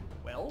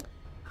 Well,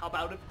 how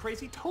about if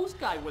Crazy Toast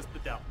Guy was the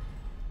devil?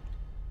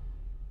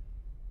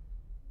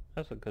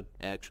 That's a good...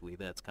 Actually,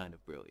 that's kind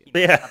of brilliant.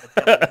 Yeah. How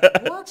the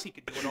devil works. He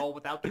could do it all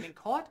without getting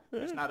caught.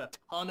 There's not a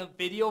ton of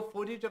video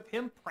footage of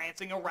him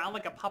prancing around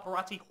like a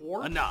paparazzi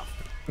whore. Enough.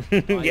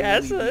 Yeah,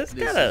 it's My only kind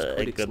weakness is of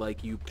critics good.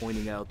 like you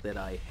pointing out that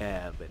I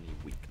have any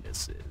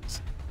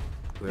weaknesses.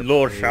 We're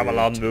Lord prepared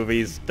Shyamalan to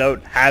movies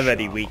don't have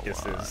any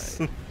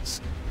weaknesses.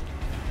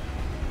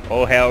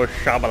 Oh hell,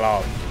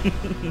 Shyamalan.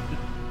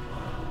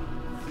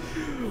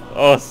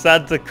 Oh,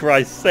 Santa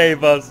Christ,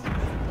 save us.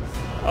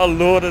 Our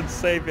Lord and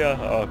Savior.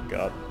 Oh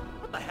God.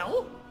 What the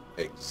hell?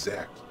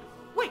 Exactly.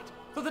 Wait,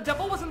 so the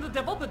devil wasn't the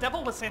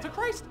devil was Santa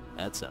Christ?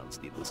 That sounds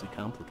needlessly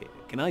complicated.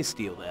 Can I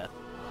steal that?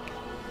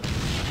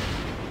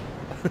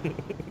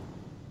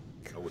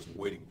 I was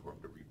waiting for him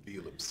to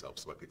reveal himself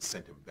so I could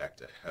send him back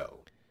to hell.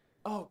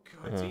 Oh,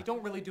 good. So you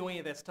don't really do any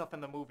of that stuff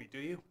in the movie, do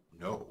you?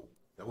 No,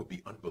 that would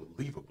be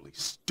unbelievably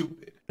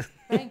stupid.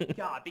 Thank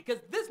God, because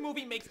this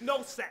movie makes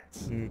no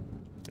sense.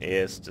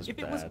 It's just If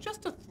bad. it was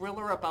just a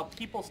thriller about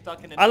people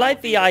stuck in an I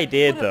like the elevator,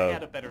 idea, it would have though.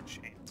 had a better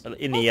chance.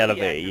 In Most the of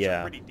elevator, actors are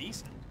yeah. pretty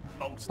decent.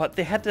 Most. But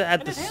they had to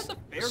add And it this has a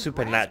fair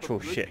supernatural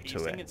grasp of shit good to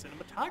pacing it. and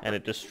cinematography. And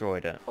it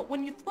destroyed it. But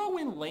when you throw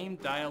in lame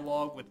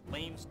dialogue with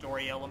lame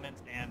story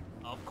elements and,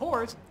 of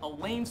course, a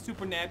lame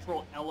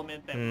supernatural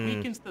element that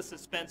weakens the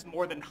suspense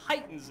more than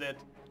heightens it,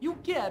 you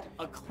get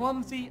a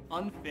clumsy,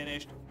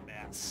 unfinished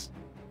mess.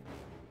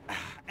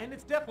 And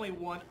it's definitely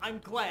one I'm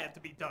glad to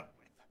be done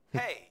with.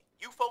 Hey,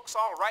 you folks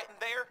all right in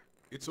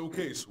there? It's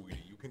okay,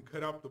 sweetie. You can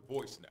cut out the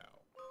voice now.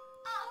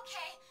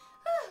 Okay.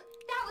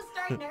 That was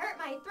starting to hurt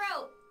my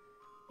throat.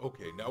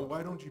 Okay, now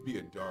why don't you be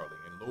a darling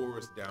and lower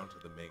us down to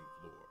the main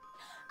floor?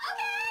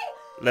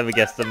 Let me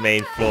guess, the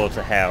main floor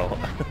to hell.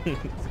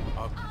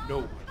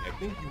 No, I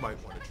think you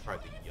might want to try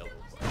the yellow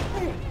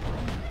button.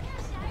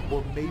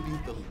 Or maybe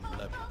the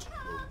lever to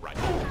your right.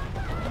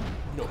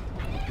 No,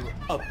 your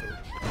other.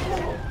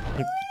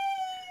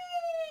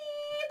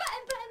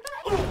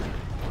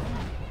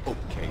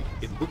 Okay,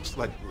 it looks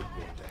like we're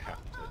going to have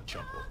to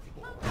jump a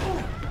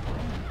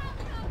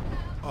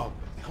floor.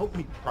 Help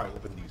me pry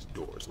open these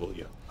doors, will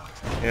you?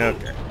 Yeah,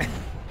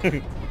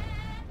 okay.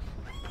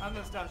 I'm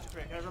nostalgia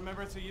trick. I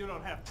remember it so you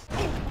don't have to.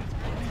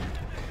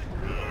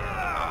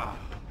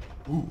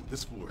 Ooh,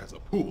 this floor has a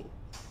pool.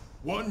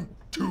 1,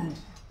 2,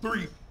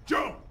 3,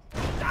 jump!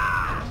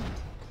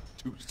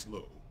 Too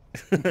slow.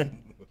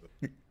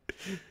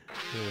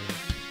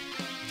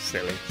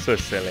 Silly. So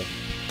silly.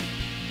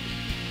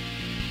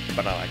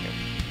 But I like it.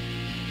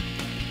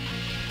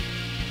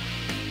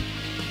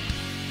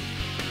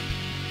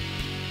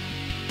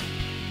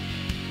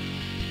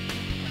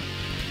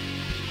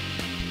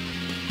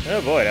 Oh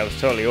boy, that was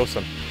totally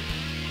awesome.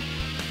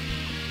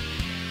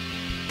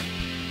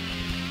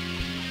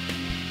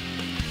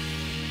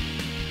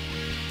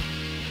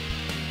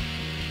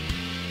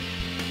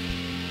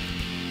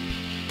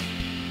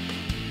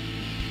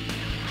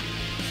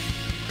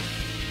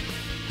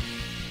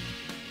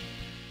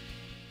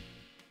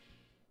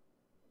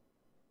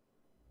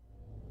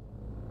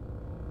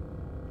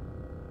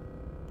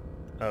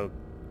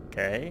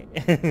 Okay,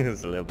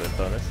 it's a little bit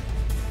bonus.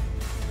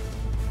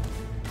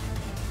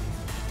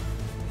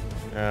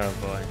 Oh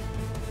boy,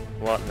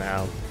 what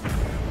now?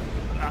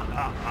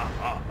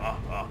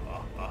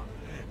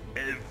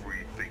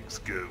 Everything's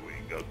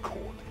going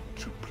according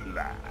to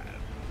plan.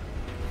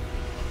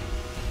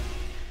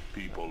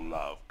 People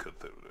love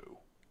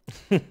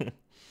Cthulhu.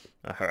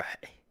 Alright.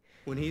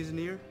 When he's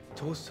near,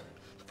 toast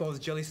falls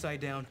jelly side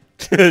down.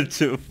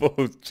 To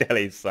fall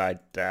jelly side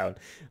down.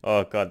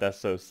 Oh god, that's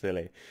so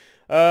silly.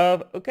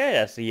 Okay,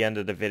 that's the end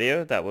of the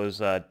video. That was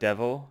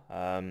Devil.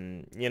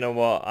 You know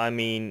what? I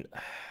mean,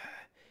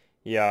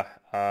 yeah.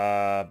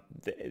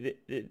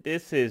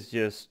 This is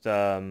just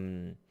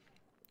a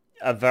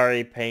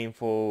very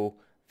painful,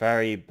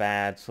 very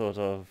bad sort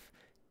of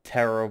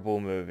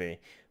terrible movie.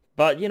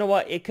 But you know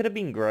what? It could have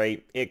been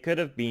great. It could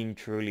have been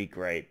truly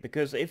great.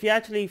 Because if you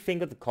actually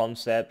think of the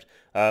concept,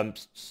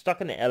 stuck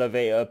in an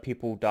elevator,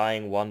 people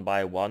dying one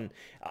by one,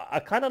 I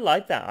kind of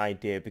like that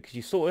idea because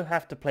you sort of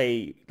have to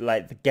play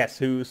like the Guess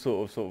Who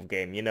sort of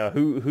game. You know,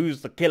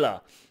 who's the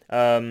killer?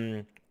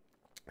 So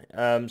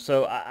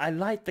I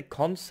like the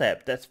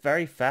concept. That's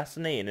very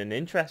fascinating and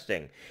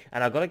interesting.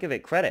 And I've got to give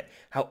it credit.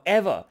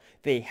 However,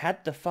 they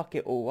had to fuck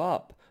it all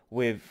up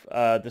with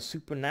the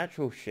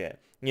supernatural shit.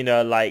 You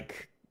know,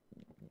 like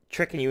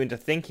tricking you into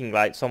thinking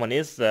like someone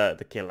is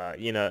the killer.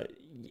 You know,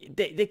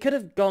 they could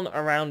have gone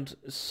around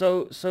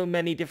so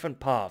many different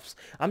paths.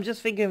 I'm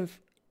just thinking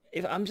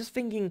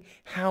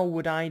how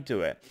would I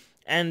do it?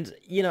 And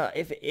you know,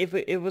 if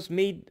it was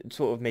me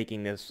sort of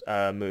making this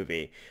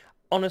movie,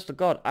 honest to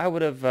God, I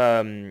would have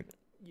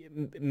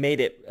made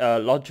it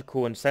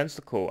logical and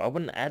sensical. I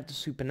wouldn't add the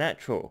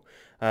supernatural.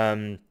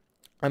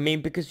 I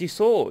mean, because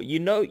you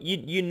know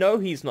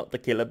he's not the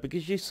killer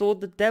because you saw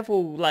the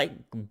devil, like,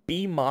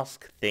 bee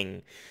mask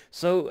thing.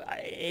 So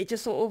it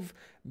just sort of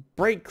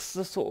breaks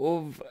the sort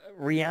of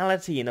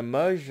reality and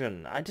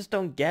immersion. I just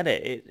don't get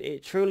it.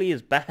 It truly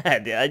is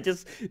bad. I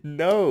just,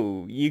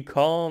 no, you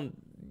can't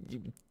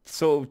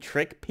sort of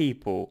trick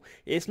people.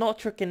 It's not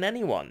tricking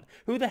anyone.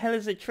 Who the hell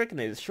is it tricking?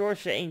 It sure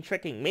shit ain't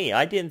tricking me.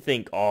 I didn't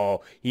think,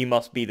 oh, he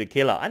must be the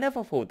killer. I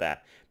never thought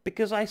that.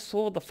 Because I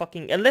saw the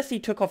fucking... Unless he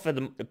put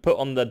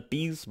on the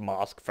bee's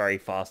mask very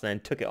fast and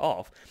then took it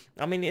off.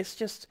 I mean, it's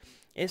just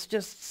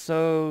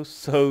so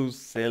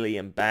silly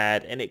and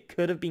bad. And it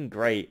could have been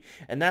great.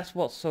 And that's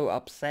what's so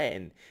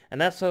upsetting.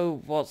 And that's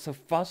what's so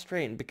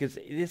frustrating. Because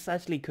this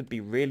actually could be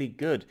really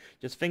good.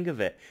 Just think of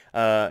it.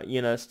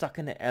 You know, stuck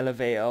in an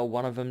elevator.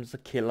 One of them's the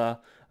killer.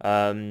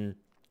 And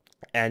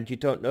you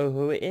don't know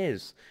who it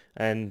is.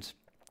 And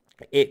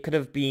it could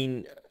have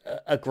been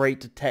a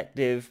great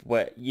detective,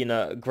 where, you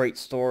know, a great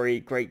story,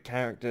 great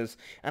characters,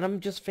 and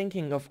I'm just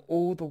thinking of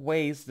all the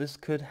ways this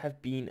could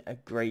have been a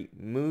great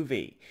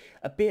movie.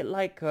 A bit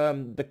like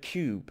The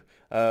Cube.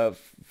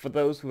 For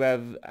those who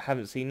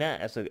haven't seen that,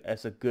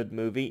 as a good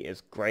movie,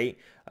 it's great.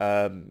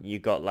 You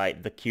got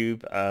like The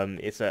Cube.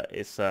 It's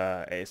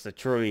a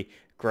truly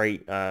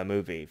great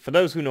movie. For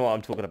those who know what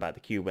I'm talking about,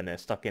 The Cube, when they're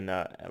stuck in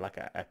like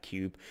a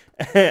cube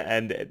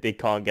and they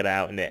can't get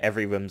out and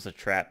every room's a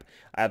trap.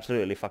 I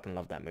absolutely fucking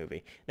love that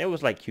movie. And it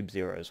was like Cube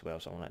Zero as well,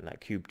 something like that.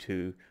 Cube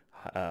 2,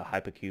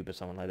 Hypercube or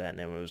something like that, and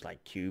then it was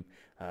like Cube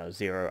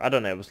Zero. I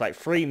don't know. It was like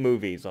 3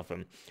 movies of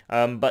them.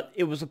 But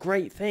it was a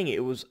great thing.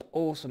 It was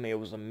awesome. It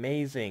was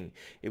amazing.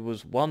 It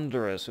was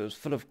wondrous. It was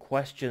full of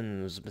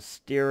questions,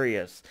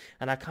 mysterious,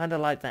 and I kind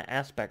of like that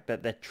aspect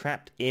that they're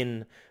trapped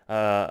in,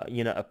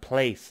 you know, a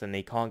place and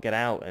they can't get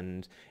out,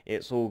 and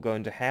it's all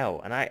going to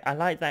hell. And I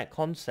like that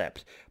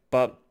concept,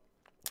 but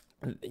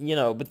you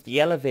know, with the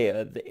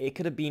elevator, it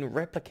could have been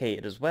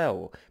replicated as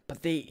well,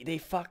 but they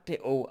fucked it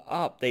all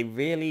up. They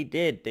really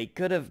did. They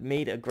could have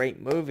made a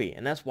great movie,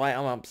 and that's why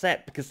I'm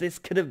upset, because this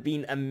could have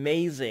been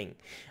amazing.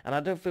 And I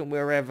don't think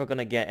we're ever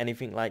gonna get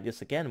anything like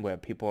this again, where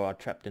people are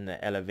trapped in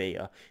the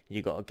elevator.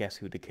 You gotta guess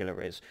who the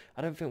killer is.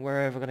 I don't think we're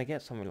ever gonna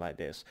get something like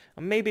this.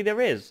 And maybe there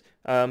is,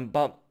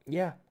 but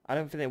yeah, I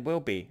don't think there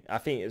will be. I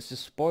think it's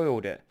just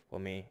spoiled it for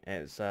me.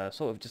 It's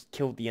sort of just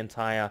killed the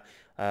entire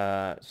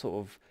sort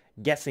of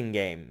guessing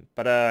game.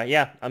 But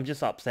yeah, I'm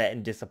just upset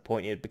and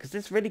disappointed, because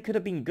this really could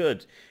have been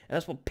good, and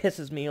that's what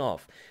pisses me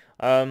off.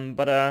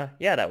 But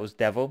yeah, that was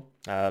Devil.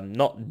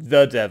 Not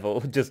the devil,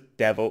 just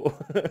Devil.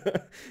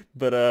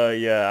 But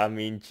yeah, I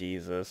mean,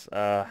 Jesus,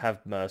 have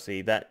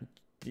mercy. That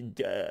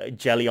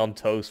jelly on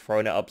toast,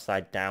 throwing it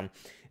upside down.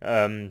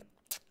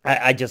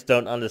 I just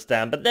don't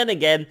understand. But then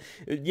again,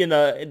 you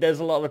know, there's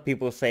a lot of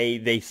people say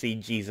they see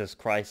Jesus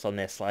Christ on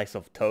their slice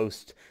of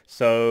toast.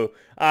 So,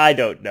 I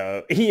don't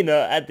know. You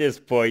know, at this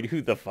point,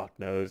 who the fuck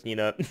knows, you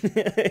know?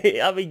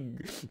 I mean,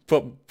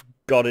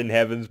 God in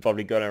heaven's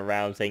probably going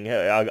around saying,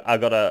 hey, I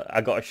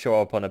gotta show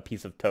up on a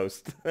piece of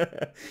toast.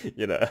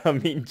 You know, I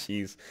mean,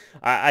 jeez.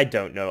 I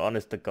don't know,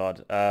 honest to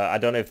God. I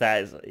don't know if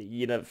that is,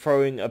 you know,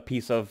 throwing a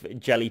piece of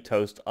jelly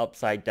toast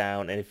upside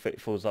down, and if it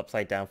falls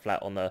upside down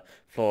flat on the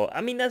floor. I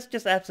mean, that's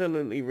just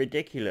absolutely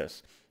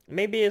ridiculous.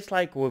 Maybe it's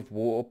like with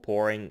water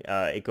pouring,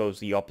 it goes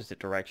the opposite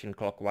direction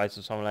clockwise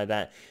or something like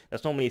that.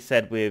 That's normally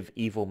said with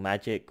evil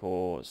magic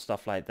or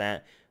stuff like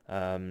that.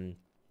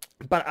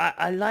 But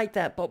I like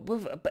that, but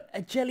with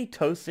a jelly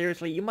toast,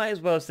 seriously, you might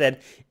as well have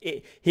said,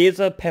 here's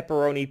a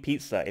pepperoni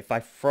pizza. If I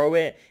throw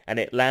it and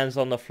it lands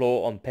on the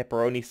floor on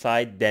pepperoni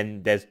side,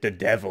 then there's the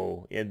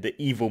devil, and the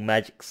evil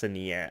magic's in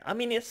the air. I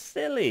mean, it's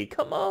silly,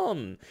 come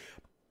on.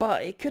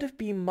 But it could have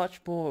been much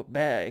more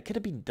better. It could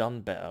have been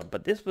done better.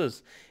 But this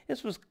was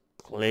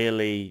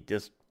clearly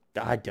just,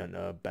 I don't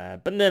know,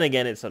 bad. But then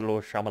again, it's a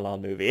Lord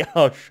Shyamalan movie.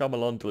 Oh,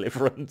 Shyamalan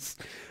Deliverance.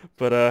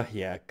 But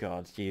yeah,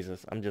 God,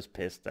 Jesus, I'm just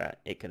pissed that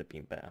it could have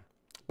been better.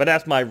 But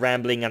that's my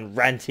rambling and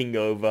ranting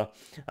over.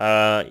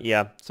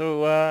 Yeah,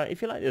 so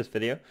if you like this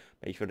video,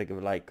 make sure to give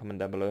a like, comment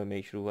down below, and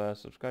make sure to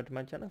subscribe to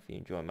my channel if you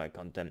enjoy my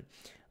content.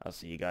 I'll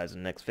see you guys in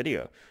the next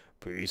video.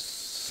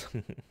 Peace.